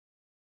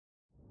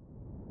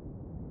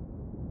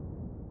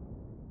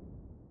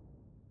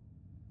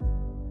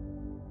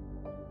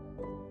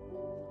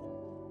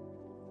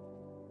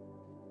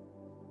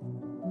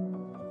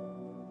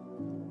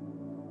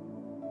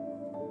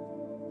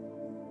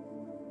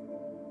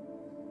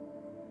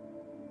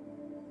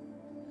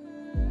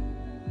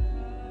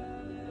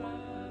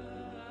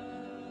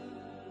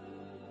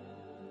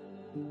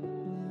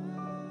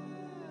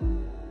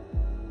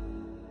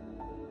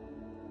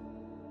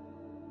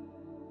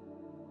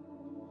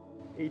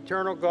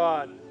Eternal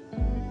God,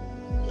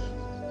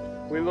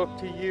 we look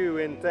to you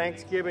in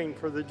thanksgiving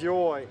for the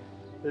joy,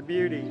 the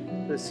beauty,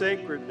 the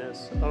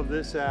sacredness of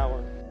this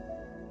hour.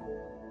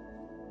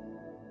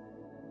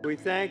 We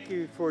thank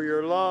you for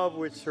your love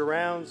which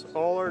surrounds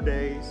all our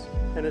days,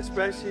 and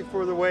especially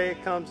for the way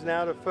it comes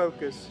now to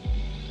focus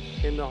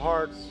in the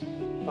hearts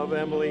of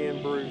Emily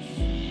and Bruce.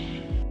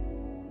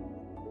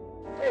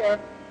 And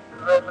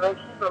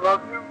congratulations, I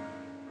love you.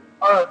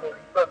 All right, baby.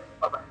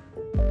 Bye-bye.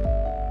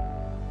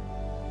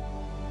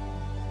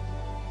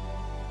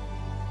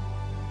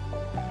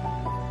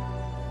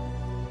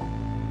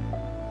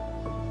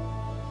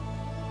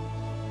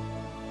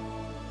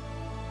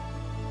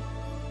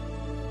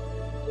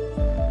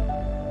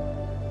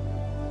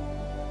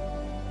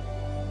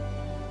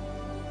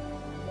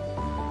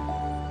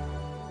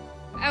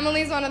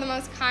 Emily's one of the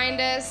most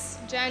kindest,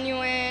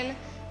 genuine,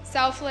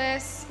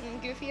 selfless,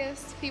 and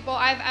goofiest people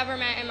I've ever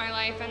met in my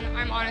life, and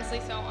I'm honestly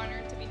so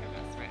honored to be her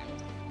best friend.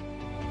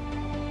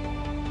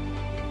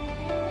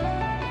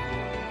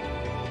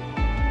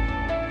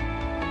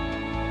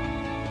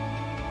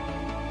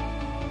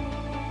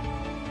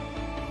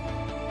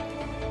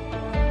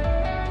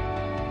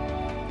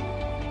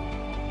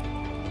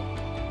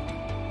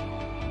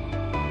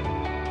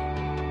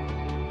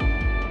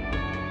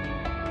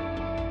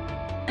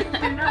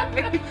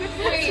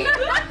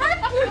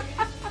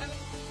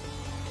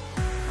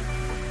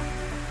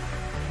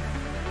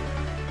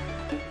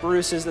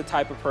 Bruce is the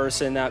type of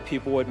person that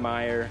people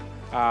admire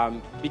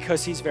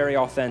because he's very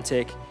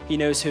authentic. He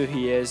knows who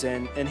he is,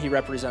 and he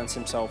represents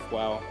himself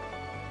well.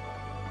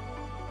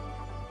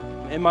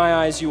 In my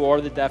eyes, you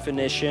are the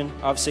definition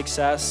of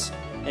success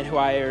and who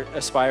I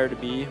aspire to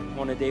be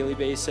on a daily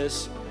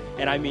basis,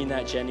 and I mean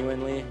that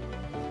genuinely.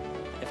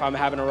 If I'm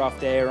having a rough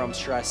day or I'm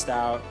stressed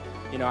out,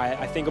 you know,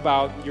 I think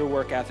about your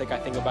work ethic, I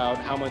think about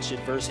how much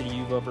adversity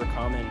you've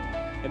overcome,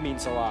 and it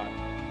means a lot.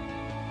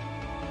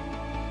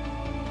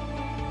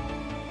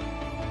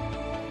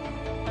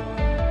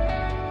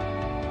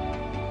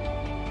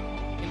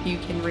 You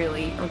can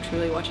really, or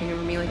truly watching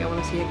over me, like I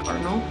want to see a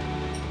cardinal.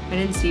 I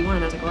didn't see one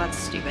and I was like, well, that's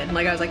stupid.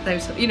 Like I was like,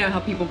 there's, you know how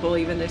people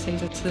believe in those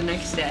things. It's the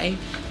next day.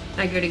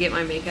 I go to get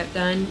my makeup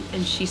done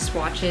and she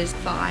swatches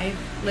 5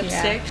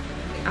 lipsticks.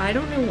 Yeah. I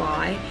don't know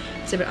why,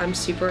 so, but I'm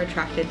super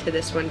attracted to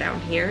this one down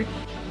here.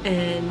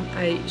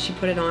 And she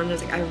put it on and I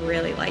was like, I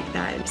really like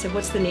that. I said,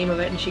 what's the name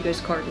of it? And she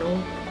goes,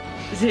 Cardinal.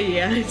 So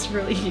yeah, it's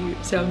really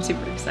cute. So I'm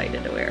super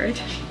excited to wear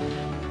it.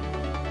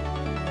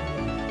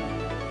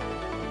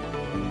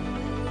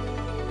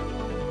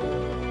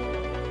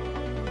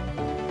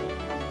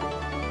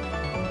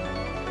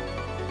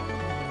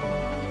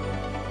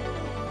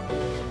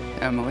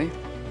 Emily,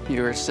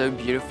 you are so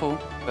beautiful,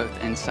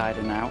 both inside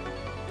and out.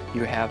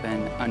 You have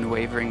an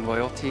unwavering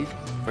loyalty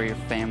for your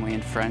family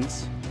and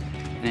friends,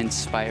 an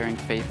inspiring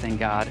faith in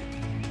God,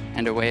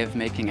 and a way of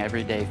making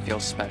every day feel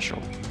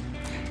special.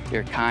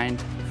 You're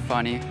kind,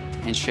 funny,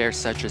 and share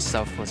such a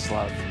selfless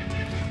love.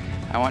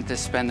 I want to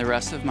spend the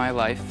rest of my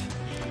life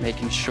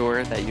making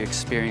sure that you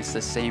experience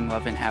the same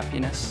love and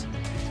happiness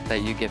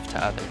that you give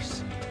to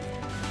others.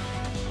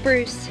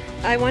 Bruce,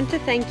 I want to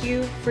thank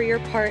you for your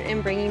part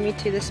in bringing me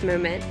to this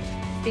moment,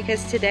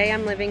 because today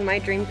I'm living my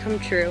dream come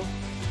true.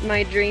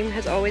 My dream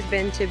has always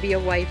been to be a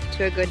wife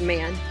to a good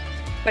man,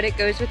 but it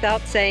goes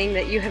without saying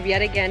that you have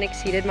yet again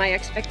exceeded my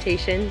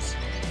expectations,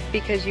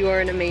 because you are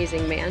an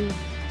amazing man.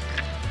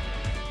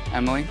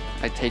 Emily,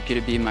 I take you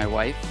to be my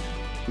wife,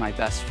 my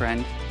best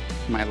friend,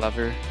 my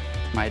lover,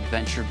 my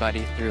adventure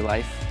buddy through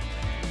life,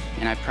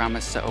 and I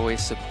promise to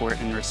always support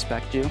and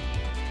respect you,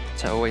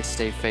 to always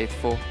stay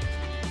faithful,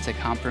 to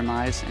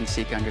compromise and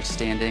seek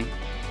understanding,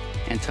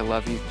 and to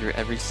love you through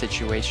every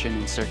situation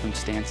and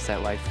circumstance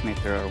that life may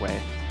throw our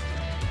way.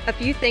 A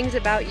few things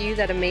about you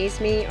that amaze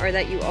me are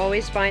that you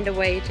always find a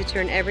way to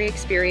turn every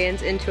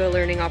experience into a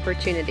learning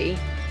opportunity.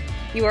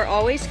 You are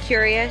always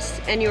curious,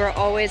 and you are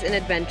always an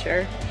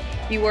adventure.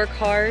 You work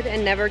hard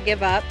and never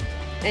give up,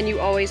 and you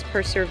always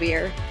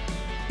persevere.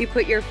 You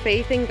put your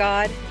faith in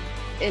God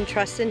and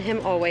trust in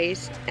Him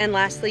always. And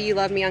lastly, you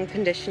love me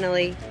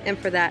unconditionally, and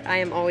for that I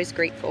am always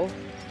grateful.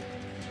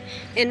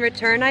 In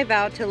return, I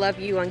vow to love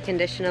you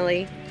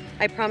unconditionally.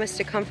 I promise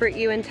to comfort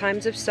you in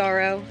times of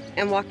sorrow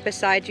and walk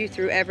beside you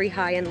through every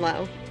high and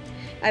low.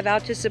 I vow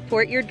to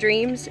support your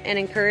dreams and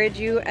encourage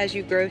you as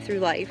you grow through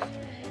life.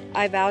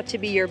 I vow to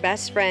be your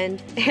best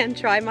friend and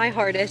try my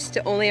hardest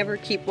to only ever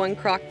keep one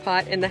crock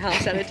pot in the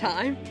house at a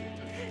time.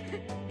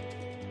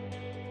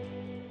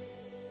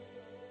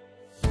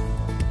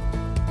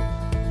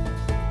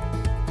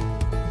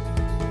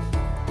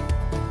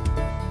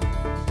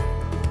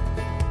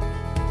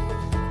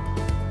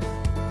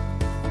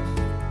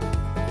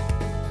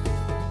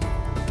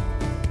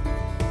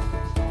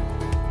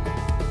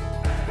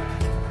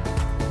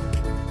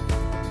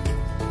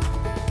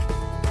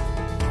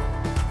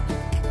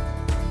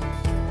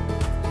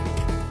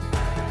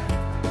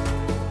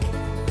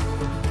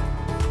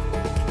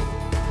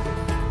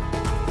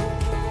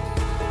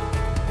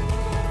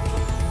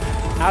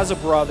 As a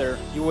brother,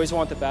 you always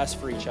want the best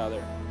for each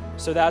other.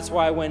 So that's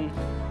why when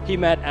he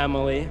met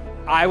Emily,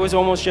 I was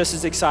almost just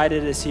as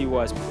excited as he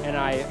was, and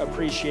I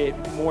appreciate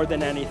more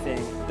than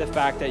anything the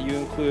fact that you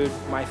include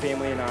my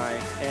family and I,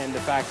 and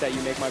the fact that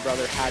you make my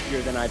brother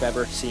happier than I've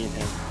ever seen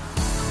him.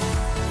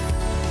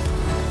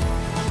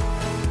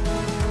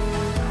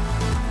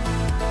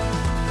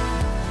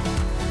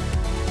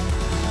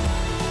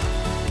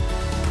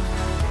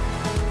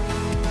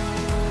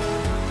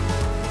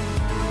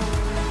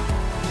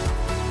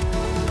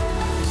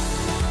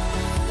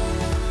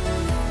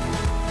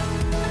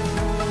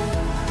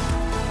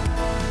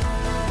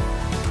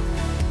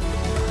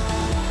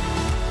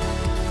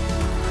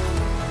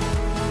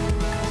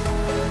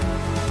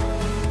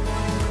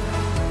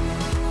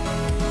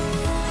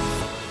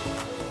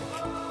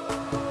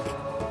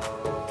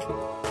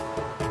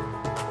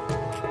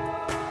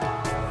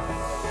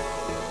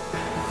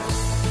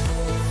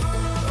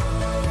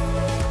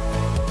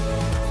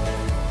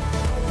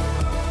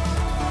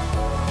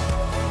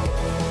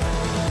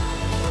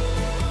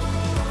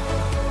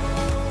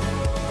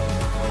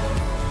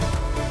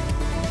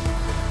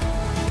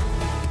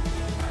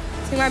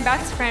 To my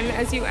best friend,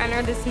 as you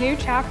enter this new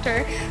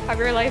chapter of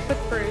your life with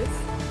Bruce,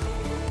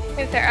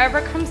 if there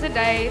ever comes a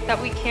day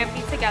that we can't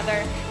be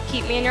together,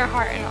 keep me in your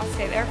heart and I'll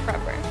stay there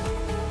forever.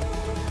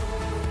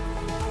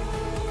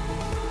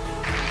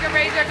 You can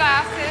raise your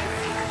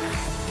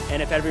glasses. And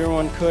if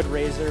everyone could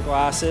raise their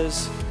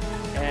glasses,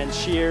 and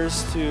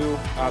cheers to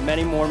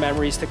many more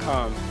memories to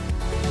come.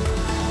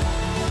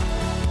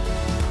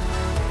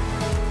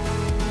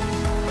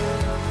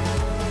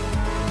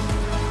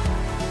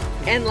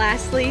 And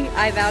lastly,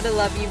 I vow to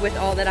love you with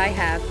all that I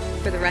have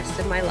for the rest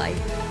of my life.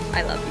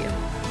 I love you.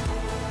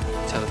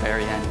 Till the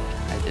very end,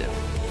 I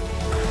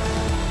do.